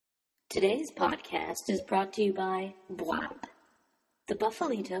Today's podcast is brought to you by BWAP, the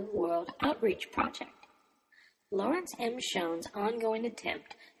Buffalito World Outreach Project, Lawrence M. Schoen's ongoing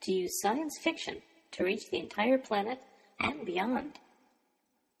attempt to use science fiction to reach the entire planet and beyond.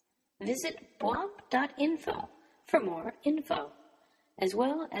 Visit bwap.info for more info, as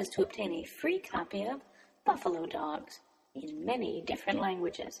well as to obtain a free copy of Buffalo Dogs in many different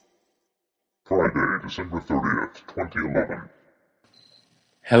languages. Friday, December 30th, 2011.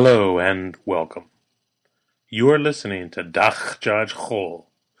 Hello and welcome. You are listening to DaHjaj Hol,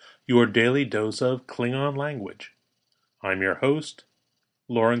 your daily dose of Klingon language. I'm your host,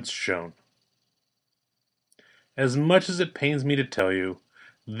 Lawrence Schoen. As much as it pains me to tell you,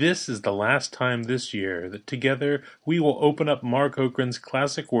 this is the last time this year that together we will open up Mark Okrand's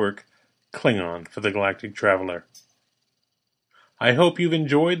classic work, Klingon for the Galactic Traveler. I hope you've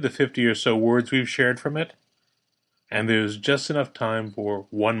enjoyed the 50 or so words we've shared from it, and there's just enough time for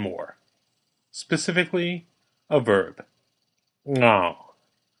one more. Specifically, a verb. Ngal.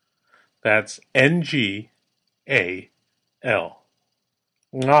 That's N-G-A-L.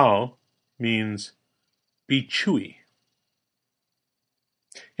 Ngal means be chewy.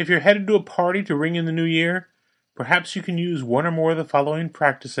 If you're headed to a party to ring in the new year, perhaps you can use one or more of the following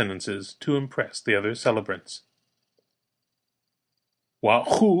practice sentences to impress the other celebrants.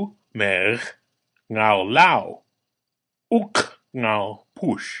 Wahu mer ngao lao. Uk ngao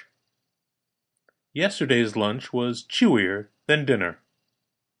push. Yesterday's lunch was chewier than dinner.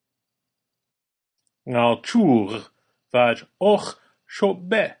 Ngao chur vaj och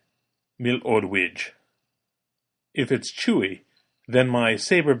shobbe mil odwij. If it's chewy, then my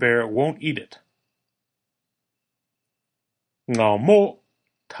saber bear won't eat it. Ngao mo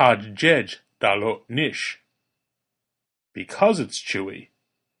DaHjaj dalo nish. Because it's chewy,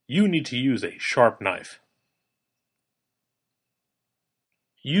 you need to use a sharp knife.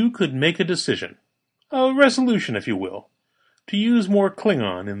 You could make a decision, a resolution if you will, to use more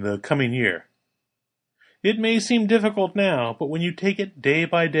Klingon in the coming year. It may seem difficult now, but when you take it day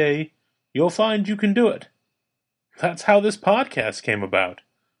by day, you'll find you can do it. That's how this podcast came about.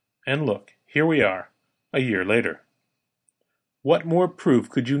 And look, here we are, a year later. What more proof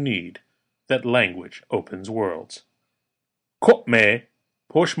could you need that language opens worlds? Kopme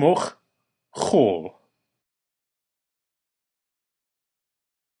poshmoch chol.